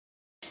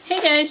Hey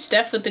guys,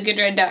 Steph with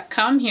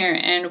thegoodride.com here,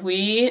 and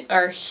we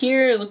are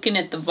here looking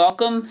at the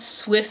Volcom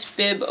Swift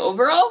Bib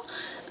overall.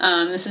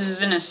 This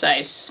is in a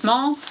size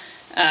small.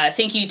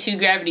 Thank you to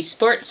Gravity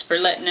Sports for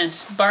letting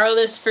us borrow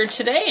this for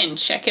today and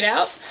check it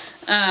out.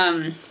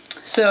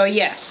 So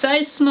yeah,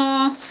 size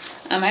small.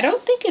 I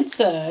don't think it's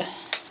a,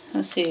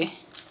 let's see,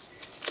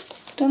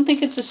 don't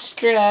think it's a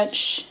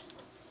stretch.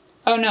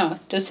 Oh no,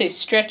 it does say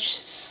stretch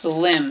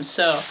slim,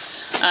 so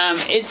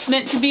it's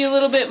meant to be a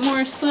little bit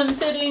more slim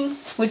fitting,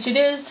 which it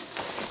is,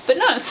 but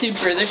not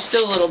super. There's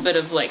still a little bit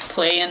of like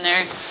play in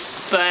there,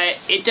 but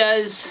it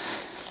does,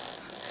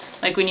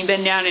 like when you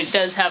bend down, it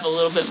does have a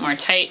little bit more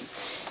tight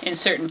in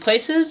certain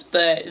places,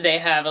 but they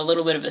have a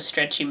little bit of a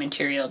stretchy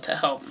material to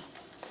help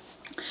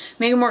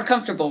make it more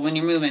comfortable when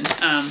you're moving.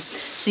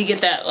 So you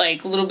get that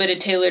like little bit of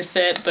tailored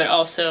fit, but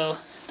also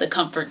the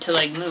comfort to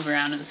like move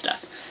around and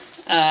stuff.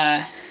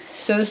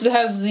 So this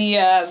has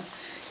the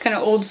kind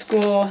of old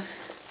school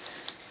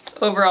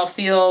overall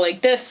feel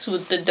like this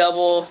with the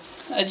double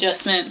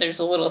adjustment. There's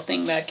a little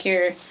thing back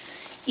here.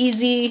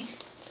 Easy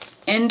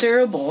and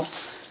durable.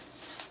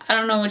 I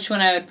don't know which one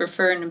I would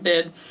prefer in a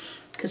bib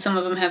because some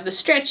of them have the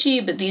stretchy,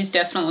 but these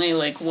definitely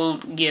like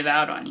won't give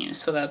out on you,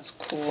 so that's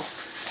cool.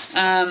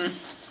 Yeah,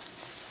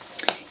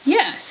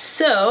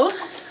 so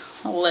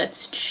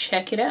let's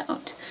check it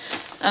out.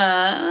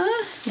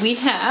 We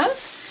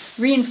have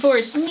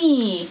reinforced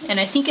knee, and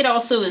I think it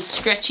also is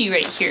stretchy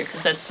right here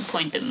because that's the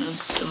point that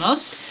moves the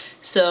most.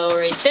 So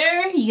right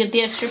there, you get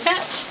the extra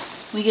patch.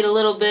 We get a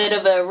little bit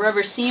of a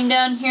rubber seam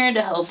down here to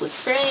help with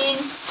fraying.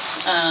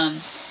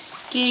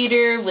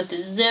 Gaiter with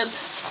the zip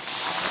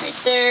right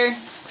there.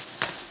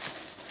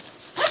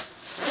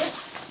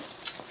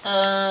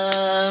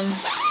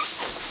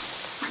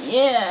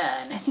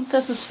 Yeah, and I think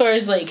that's as far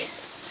as like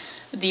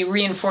the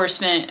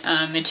reinforcement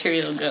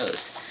material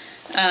goes.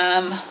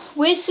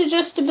 Waist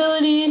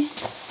adjustability,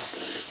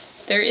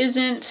 there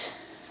isn't.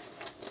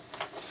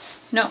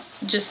 No,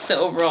 just the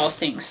overall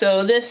thing.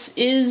 So this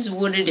is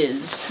what it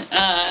is,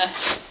 but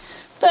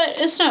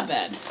it's not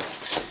bad.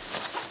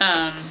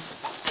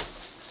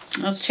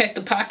 Let's check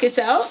the pockets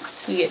out.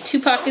 So we get two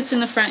pockets in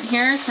the front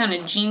here, kind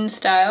of jean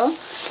style,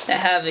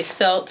 that have a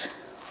felt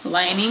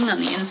lining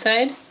on the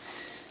inside.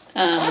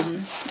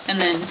 And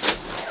then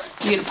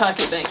we get a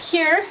pocket back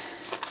here,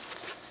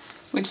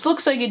 which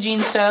looks like a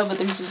jean style, but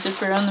there's a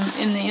zipper on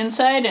in the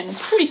inside, and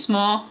it's pretty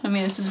small. I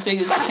mean, it's as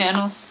big as the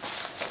panel.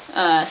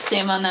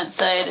 Same on that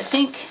side, I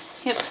think.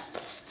 Yep.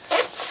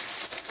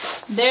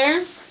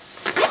 There.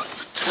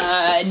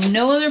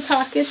 No other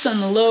pockets on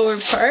the lower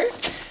part.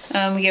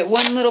 We get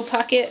one little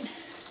pocket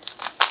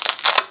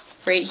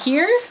right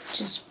here,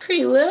 which is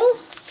pretty little.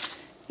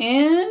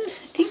 And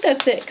I think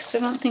that's it, because I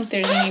don't think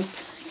there's any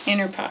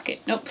inner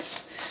pocket. Nope.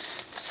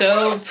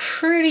 So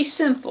pretty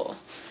simple.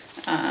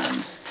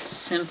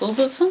 Simple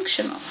but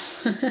functional.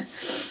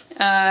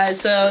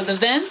 So the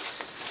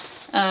vents,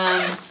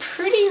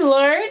 pretty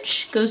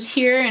large, goes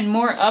here and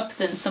more up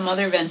than some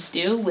other vents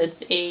do,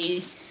 with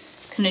a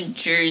kind of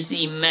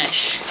jersey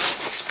mesh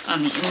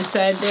on the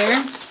inside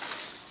there.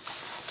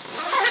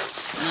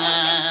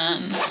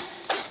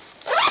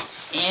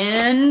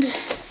 And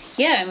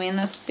yeah, I mean,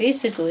 that's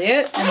basically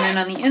it. And then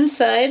on the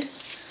inside,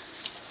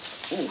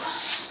 ooh,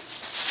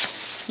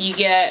 you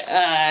get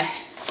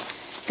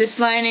this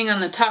lining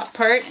on the top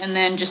part, and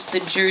then just the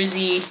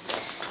jersey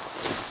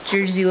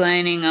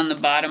lining on the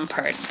bottom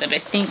part that I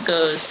think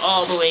goes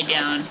all the way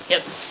down.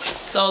 Yep,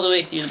 it's all the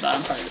way through the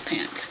bottom part of the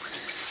pant.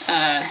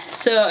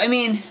 So, I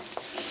mean,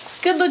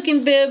 good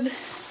looking bib,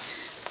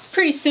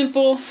 pretty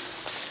simple.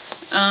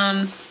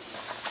 Yeah,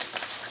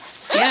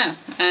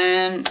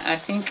 and I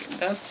think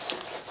that's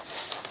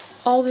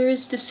all there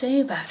is to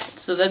say about it.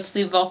 So that's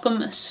the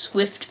Volcom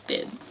Swift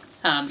Bib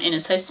in a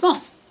size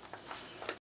small.